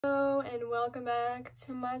Hello and welcome back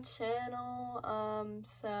to my channel.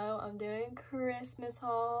 So I'm doing Christmas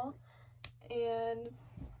haul, and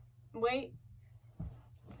wait,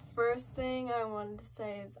 first thing I wanted to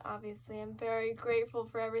say is obviously I'm very grateful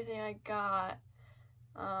for everything I got.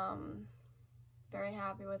 Very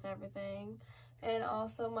happy with everything, and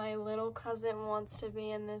also my little cousin wants to be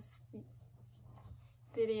in this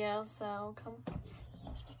video, so come.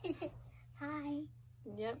 Hi.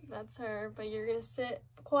 Yep, that's her, but you're gonna sit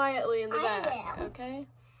quietly in the back, okay?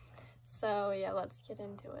 So yeah, let's get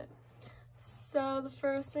into it. So the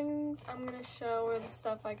first things I'm gonna show are the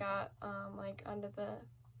stuff I got like under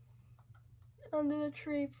the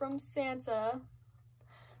tree from Santa.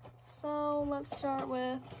 So let's start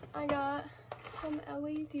with, I got some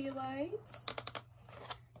LED lights.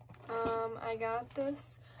 I got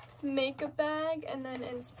this makeup bag, and then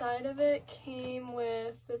inside of it came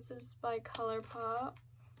with, this is by ColourPop.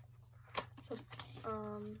 It's a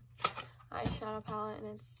eyeshadow palette,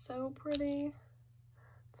 and it's so pretty.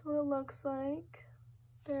 That's what it looks like.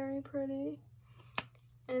 Very pretty.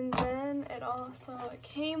 And then it also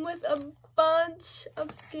came with a bunch of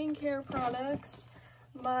skincare products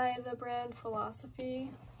by the brand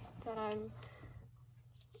Philosophy that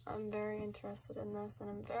I'm very interested in this, and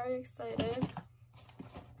I'm very excited.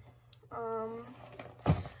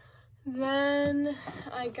 Then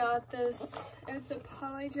I got this, it's a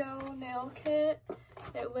polygel nail kit.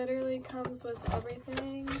 It literally comes with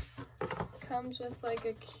everything. Comes with like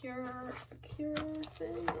a cure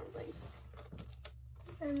thing, like,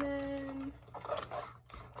 and then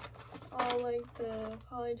all like the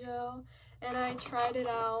polygel. And I tried it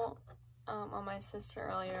out on my sister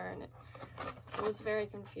earlier, and it was very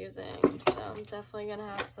confusing, so I'm definitely gonna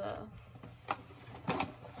have to,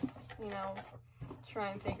 you know, try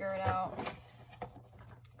and figure it out.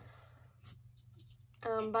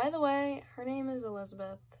 By the way, her name is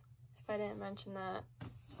Elizabeth, if I didn't mention that.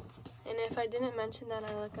 And if I didn't mention that,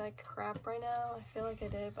 I look like crap right now. I feel like I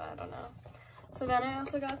did, but I don't know. So then I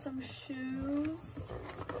also got some shoes.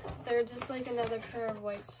 They're just like another pair of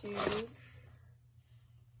white shoes.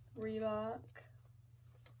 Reebok.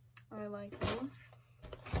 I like them.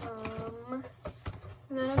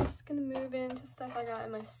 And then I'm just gonna move into stuff I got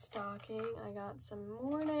in my stocking. I got some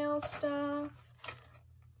more nail stuff.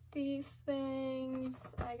 These things.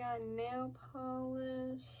 I got nail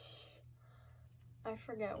polish. I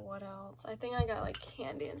forget what else. I think I got like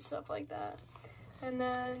candy and stuff like that. And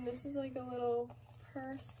then this is like a little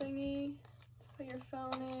purse thingy to put your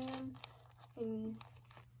phone in and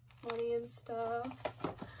money and stuff.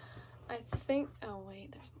 I think, oh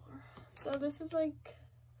wait, there's more. So this is like,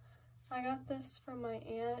 I got this from my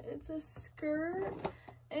aunt. It's a skirt,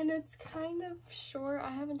 and it's kind of short.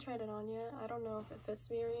 I haven't tried it on yet. I don't know if it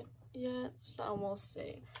fits me yet, so we'll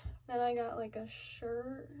see. Then I got like a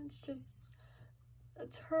shirt. It's just a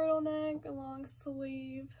turtleneck, a long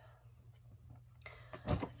sleeve.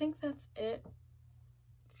 I think that's it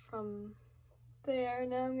from there.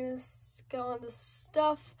 Now I'm gonna go on the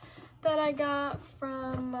stuff that I got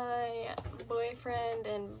from my boyfriend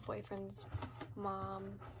and boyfriend's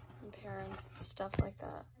mom and parents, stuff like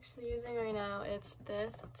that. Actually using right now, it's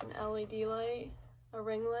this. It's an LED light, a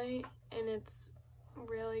ring light, and it's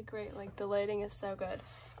really great. Like, the lighting is so good.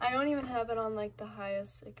 I don't even have it on like the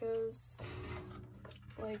highest. It goes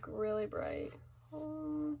like really bright.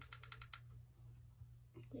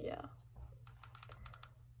 Yeah.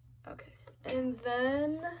 Okay. And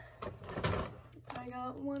then I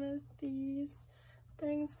got one of these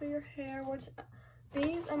things for your hair, which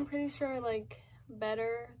these I'm pretty sure are like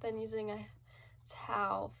better than using a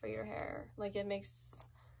towel for your hair. Like, it makes,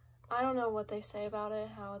 I don't know what they say about it,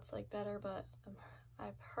 how it's like better, but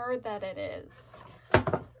I've heard that it is.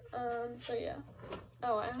 So yeah.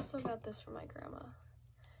 Oh, I also got this for my grandma.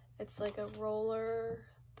 It's like a roller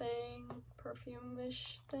thing,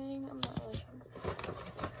 perfume-ish thing. I'm not really sure.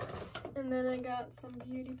 And then I got some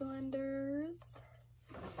beauty blenders.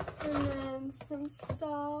 And then some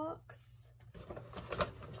socks.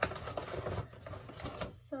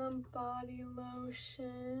 Some body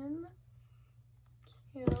lotion.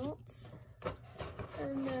 Cute.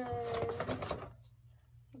 And then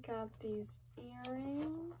I got these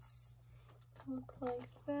earrings. Look like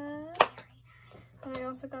that. And I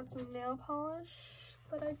also got some nail polish,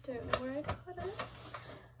 but I don't know where I put it.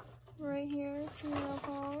 Right here, some nail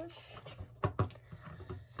polish.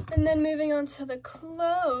 And then moving on to the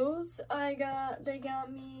clothes, they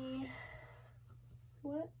got me,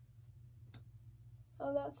 what?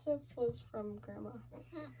 Oh, that stuff was from Grandma.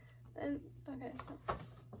 And, okay, so,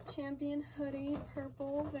 Champion hoodie,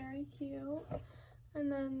 purple, very cute.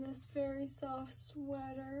 And then this very soft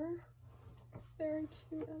sweater. very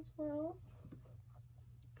cute as well.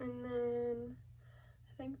 And then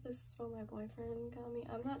I think this is what my boyfriend got me.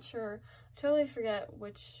 I'm not sure. I totally forget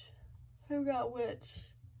who got which,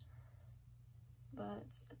 but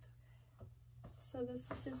it's okay. So this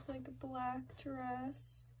is just like a black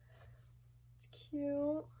dress. It's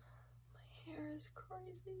cute. My hair is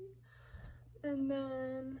crazy. And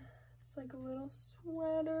then it's like a little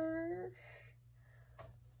sweater. It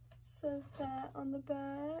says that on the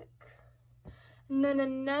back. And then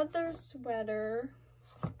another sweater.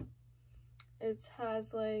 It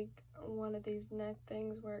has like one of these neck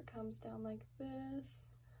things where it comes down like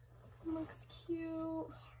this. It looks cute.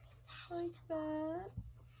 Like that.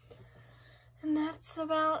 And that's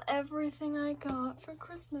about everything I got for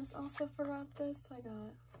Christmas. Also forgot this.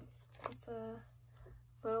 It's a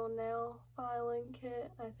little nail filing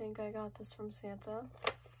kit. I think I got this from Santa.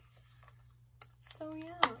 So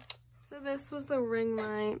yeah. So this was the ring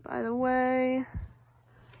light, by the way.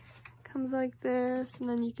 Comes like this, and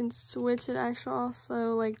then you can switch it. Actually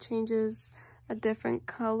also like changes a different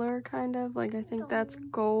color, kind of. Like I think that's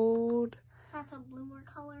gold. That's a bluer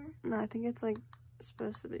color. No, I think it's like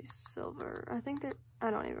supposed to be silver. I think that,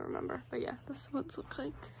 I don't even remember. But yeah, this is what it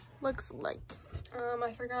looks like.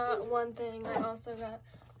 I forgot one thing. I also got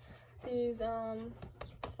these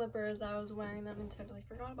slippers. I was wearing them and totally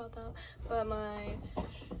forgot about them. But my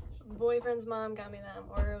boyfriend's mom got me them,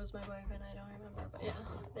 or it was my boyfriend, I don't remember. But yeah,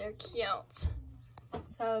 they're cute.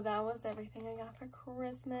 So that was everything I got for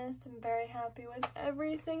Christmas. I'm very happy with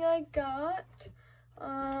everything I got.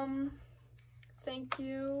 Thank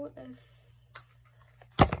you.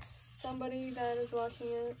 If somebody that is watching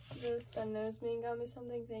this that knows me and got me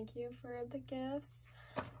something, thank you for the gifts.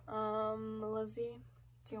 Lizzie,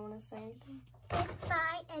 do you want to say anything?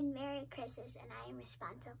 Goodbye and Merry Christmas, and I am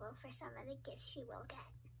responsible for some of the gifts you will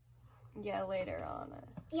get. Yeah, later on.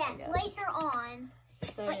 Yes, later on.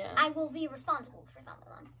 So, but yeah. I will be responsible for some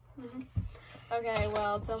of them. Okay,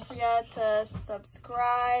 well, don't forget to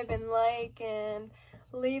subscribe and like and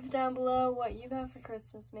leave down below what you got for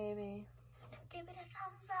Christmas, maybe. Give it a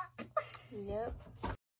thumbs up. Yep.